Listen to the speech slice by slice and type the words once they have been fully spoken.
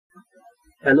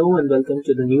Hello and welcome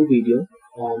to the new video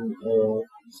on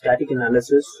static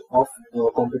analysis of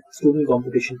student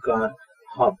competition car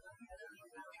hub.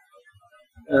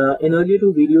 In earlier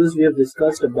two videos we have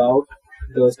discussed about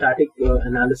the static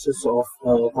analysis of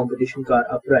competition car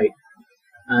upright,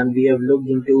 and we have looked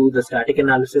into the static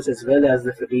analysis as well as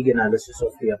the fatigue analysis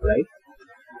of the upright.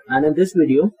 And in this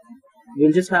video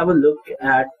we'll just have a look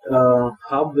at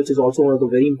hub, which is also one of the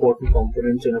very important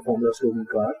components in a Formula student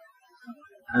car,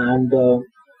 and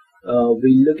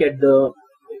we'll look at the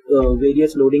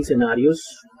various loading scenarios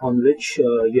on which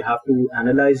you have to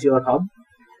analyze your hub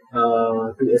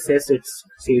to assess its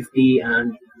safety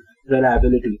and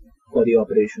reliability for the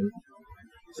operation.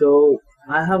 So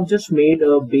I have just made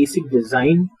a basic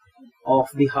design of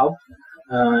the hub.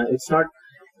 It's not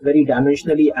very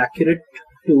dimensionally accurate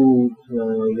to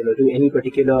to any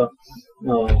particular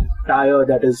tire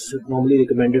that is normally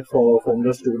recommended for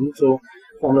Formula student. So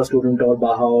Formula student or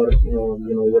BAJA or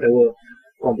whatever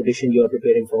competition you are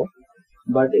preparing for,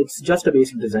 but it's just a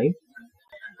basic design.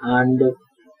 And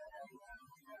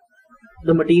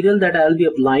the material that I'll be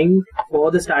applying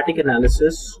for the static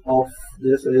analysis of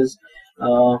this is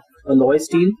alloy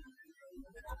steel,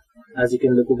 as you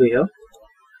can look over here.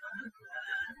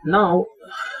 Now,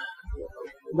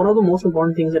 one of the most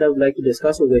important things that I would like to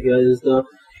discuss over here is the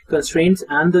constraints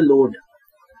and the load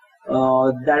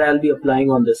that I'll be applying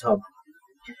on this hub.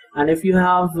 And if you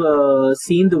have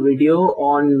seen the video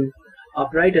on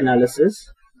upright analysis,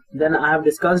 then I have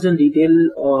discussed in detail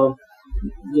on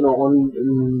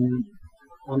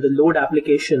the load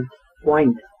application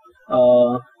point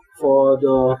for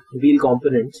the wheel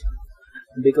components,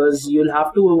 because you'll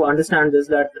have to understand this,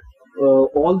 that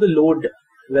all the load,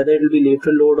 whether it will be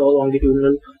lateral load or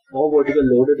longitudinal or vertical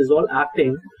load, it is all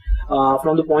acting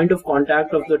from the point of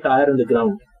contact of the tire and the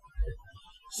ground.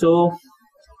 So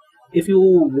if you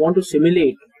want to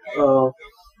simulate your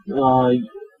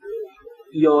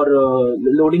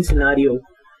loading scenario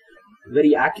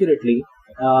very accurately,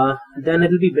 then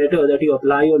it will be better that you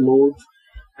apply your loads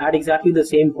at exactly the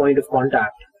same point of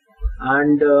contact.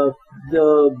 And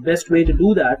the best way to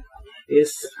do that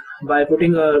is by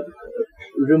putting a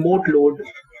remote load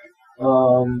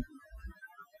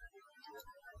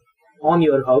on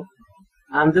your hub,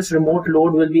 and this remote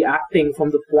load will be acting from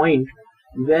the point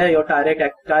where your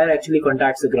tire actually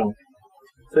contacts the ground.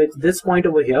 So it's this point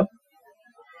over here.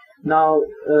 Now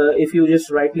if you just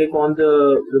right click on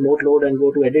the remote load and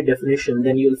go to edit definition,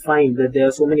 then you'll find that there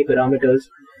are so many parameters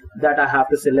that I have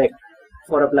to select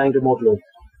for applying remote load.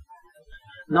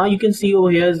 Now you can see over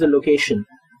here is the location,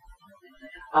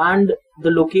 and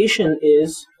the location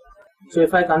is, so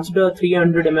if I consider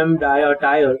 300 mm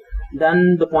tire,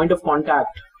 then the point of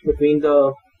contact between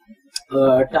the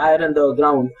tire and the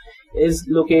ground is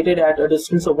located at a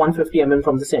distance of 150 mm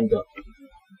from the center.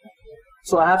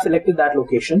 So I have selected that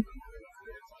location,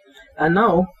 and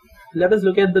now let us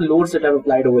look at the loads that I've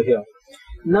applied over here.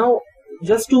 Now,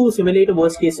 just to simulate a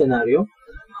worst case scenario,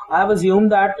 I have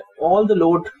assumed that all the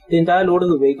load, the entire load of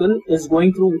the vehicle, is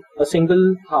going through a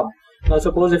single hub. Now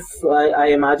suppose if I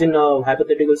imagine a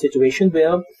hypothetical situation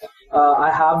where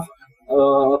I have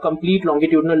a complete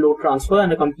longitudinal load transfer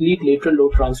and a complete lateral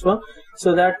load transfer,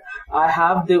 so that I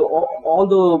have all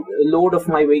the load of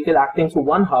my vehicle acting through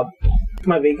one hub.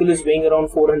 My vehicle is weighing around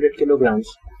 400 kilograms.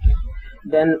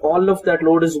 Then all of that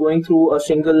load is going through a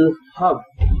single hub,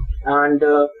 and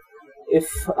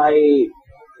if I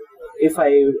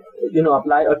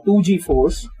apply a 2G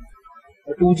force,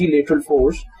 a 2G lateral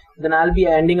force, then I'll be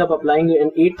ending up applying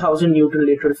an 8,000 Newton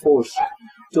lateral force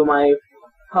to my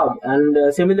hub.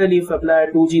 And similarly, if I apply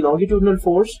a 2G longitudinal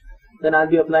force, then I'll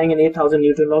be applying an 8,000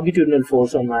 Newton longitudinal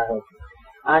force on my hub.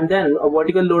 And then a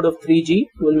vertical load of 3G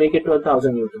will make it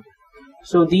 12,000 Newton.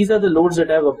 So these are the loads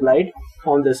that I've applied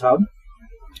on this hub.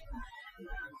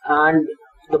 And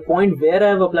the point where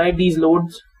I've applied these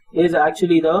loads is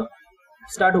actually the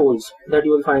stud holes that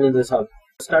you will find in this hub.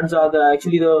 Studs are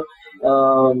actually the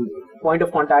point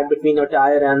of contact between the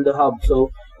tire and the hub. So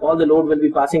all the load will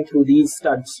be passing through these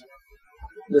studs,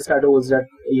 the stud holes that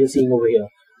you're seeing over here.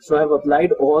 So I've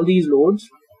applied all these loads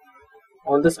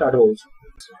on the stud holes.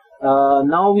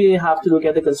 Now we have to look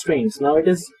at the constraints. Now it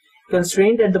is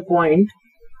constrained at the point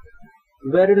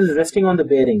where it is resting on the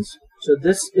bearings. So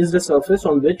this is the surface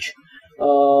on which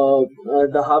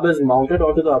the hub is mounted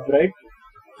onto the upright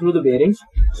through the bearings.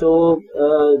 So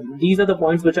these are the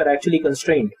points which are actually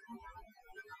constrained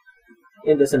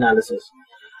in this analysis.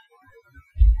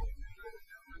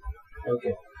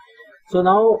 Okay. So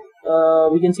now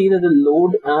we can see that the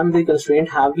load and the constraint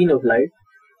have been applied,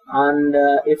 and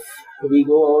if we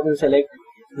go out and select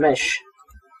mesh,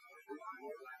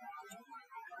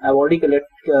 I've already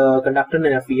conducted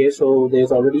an FEA, so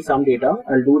there's already some data.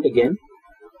 I'll do it again.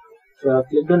 So I've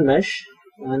clicked on mesh,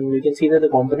 and you can see that the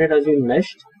component has been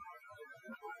meshed.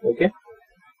 Okay.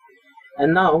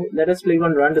 And now let us click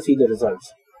on run to see the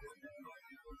results.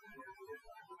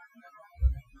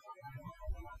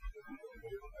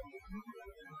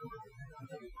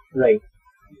 Right.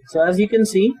 So as you can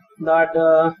see that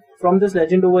from this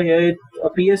legend over here, it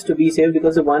appears to be safe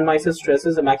because the 1 minus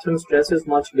stresses, the maximum stress is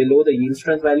much below the yield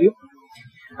strength value.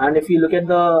 And if you look at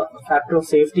the factor of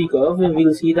safety curve,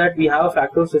 we'll see that we have a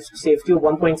factor of safety of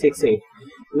 1.68,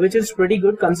 which is pretty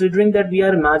good considering that we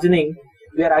are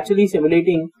actually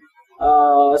simulating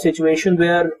a situation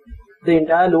where the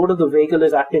entire load of the vehicle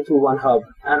is acting through one hub,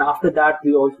 and after that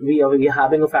we are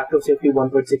having a factor of safety of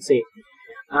 1.68,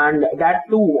 and that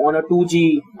too on a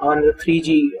 2G, on a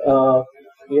 3G,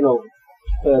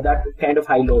 that kind of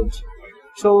high loads.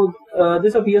 So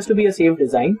this appears to be a safe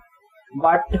design,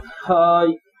 but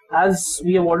as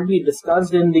we have already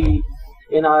discussed in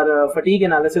our fatigue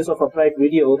analysis of upright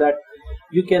video, that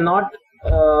you cannot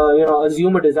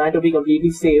assume a design to be completely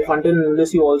safe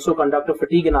unless you also conduct a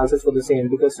fatigue analysis for the same,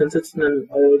 because since it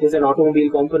is an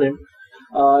automobile component,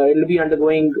 it will be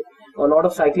undergoing a lot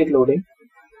of cyclic loading,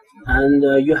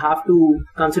 and you have to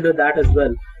consider that as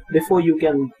well before you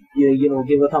can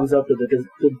give a thumbs up to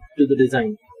the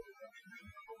design.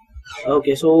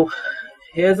 Okay, so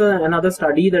here's another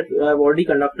study that I've already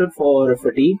conducted for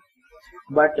fatigue,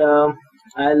 but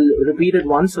I'll repeat it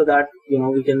once so that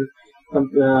we can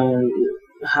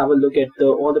have a look at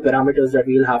all the parameters that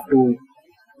we'll have to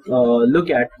look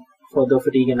at for the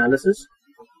fatigue analysis.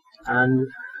 And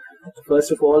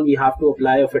first of all, we have to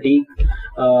apply a fatigue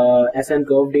SN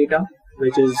curve data,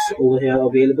 which is over here,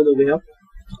 available over here.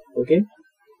 Okay,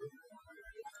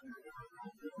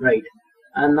 right.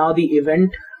 And now the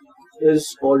event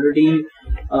is already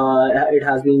it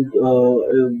has been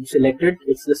selected.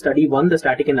 It's the study 1, the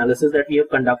static analysis that we have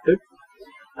conducted.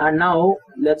 And now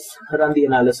let's run the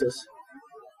analysis.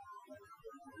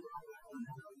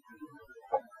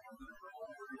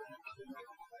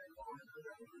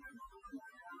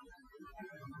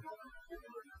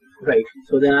 Right,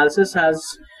 so the analysis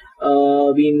has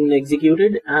been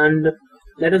executed, and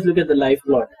let us look at the life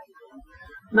plot.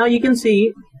 Now you can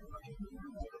see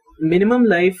minimum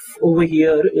life over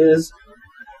here is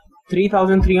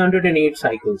 3,308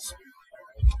 cycles.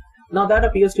 Now that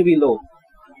appears to be low,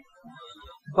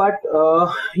 but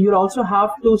you also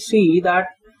have to see that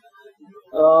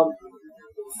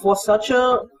for such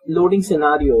a loading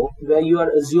scenario where you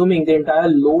are assuming the entire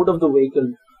load of the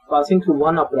vehicle passing through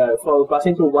one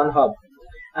hub,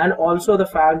 and also the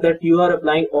fact that you are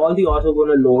applying all the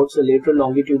orthogonal loads, the lateral,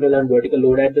 longitudinal and vertical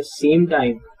load at the same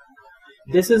time,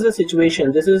 this is a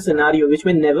situation, this is a scenario which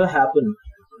may never happen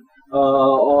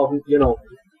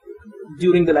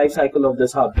during the life cycle of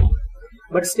this hub,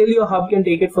 but still your hub can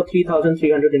take it for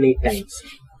 3,308 times.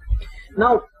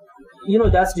 Now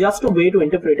that's just a way to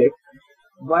interpret it,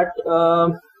 but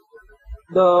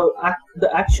the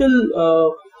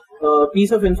actual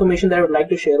piece of information that I would like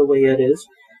to share over here is,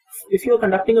 if you're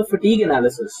conducting a fatigue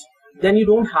analysis, then you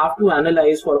don't have to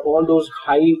analyze for all those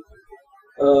high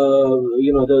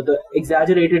the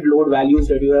exaggerated load values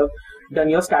that you have done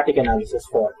your static analysis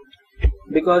for,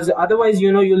 because otherwise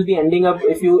you'll be ending up,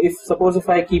 if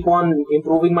I keep on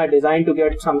improving my design to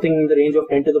get something in the range of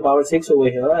 10 to the power 6 over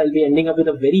here, I'll be ending up with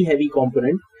a very heavy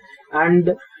component,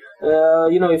 and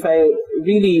if I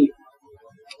really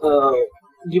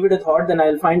give it a thought, then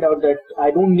I'll find out that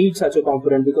I don't need such a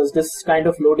component, because this kind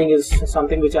of loading is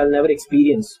something which I'll never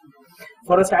experience.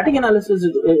 For a static analysis,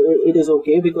 it is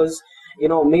okay, because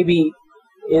maybe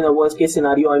in a worst case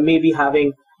scenario I may be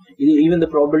having, even the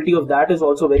probability of that is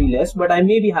also very less, but I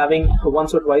may be having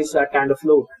once or twice that kind of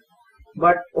load.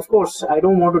 But of course I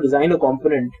don't want to design a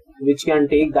component which can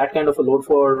take that kind of a load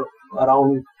for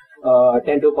around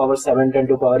 10 to the power 7, 10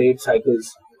 to the power 8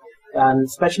 cycles, and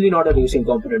especially not a racing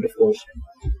component, of course.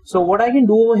 So what I can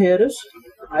do over here is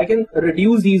I can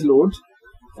reduce these loads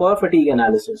for fatigue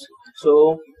analysis.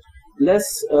 So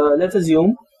let's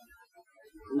assume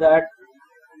that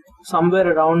somewhere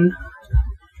around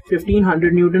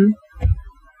 1500 Newton,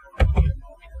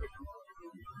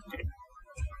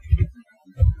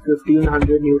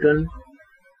 1500 Newton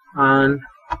and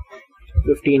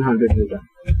 1500 Newton.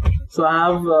 So I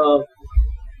have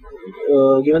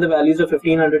given the values of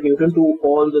 1500 Newton to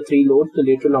all the three loads, the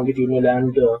lateral, longitudinal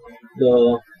and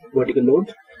the vertical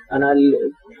load, and I'll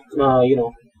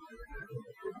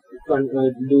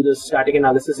do the static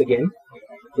analysis again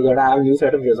so that I have a new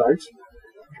set of results.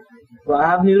 So I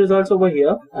have new results over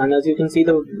here, and as you can see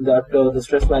that the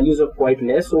stress values are quite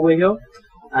less over here,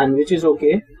 and which is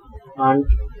okay. and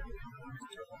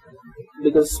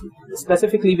because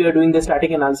specifically we are doing the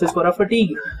static analysis for our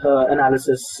fatigue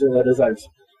analysis results.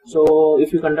 So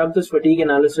if you conduct this fatigue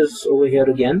analysis over here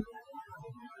again,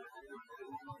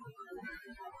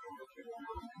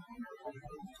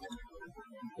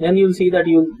 then you'll see that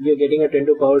you're getting a 10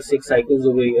 to the power 6 cycles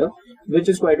over here, which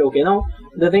is quite okay. Now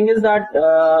the thing is that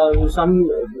some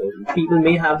people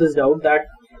may have this doubt that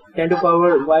 10 to the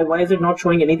power, why is it not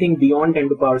showing anything beyond 10 to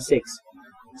the power 6?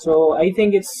 So I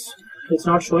think it's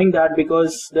not showing that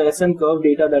because the SN curve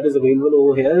data that is available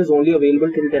over here is only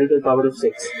available till 10 to the power of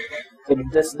 6. So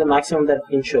that's the maximum that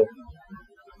can show.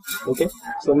 Okay,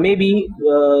 so maybe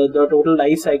the total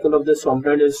life cycle of this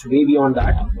component is way beyond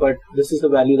that, but this is the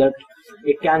value that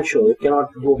it can show. It cannot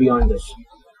go beyond this.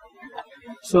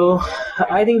 So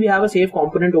I think we have a safe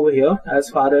component over here as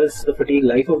far as the fatigue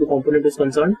life of the component is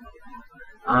concerned,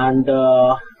 and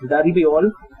that will be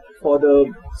all for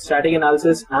the static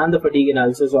analysis and the fatigue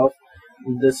analysis of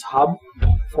this hub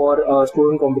for a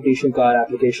student competition car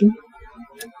application.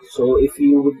 So if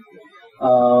you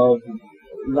would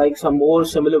like some more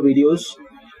similar videos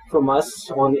from us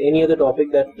on any other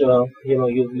topic that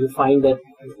you find that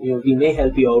we may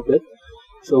help you out with,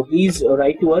 so please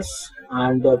write to us,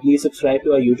 and please subscribe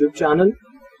to our YouTube channel,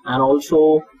 and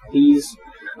also please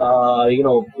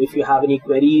if you have any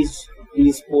queries,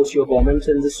 please post your comments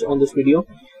on this video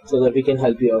so that we can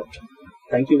help you out.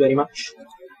 Thank you very much.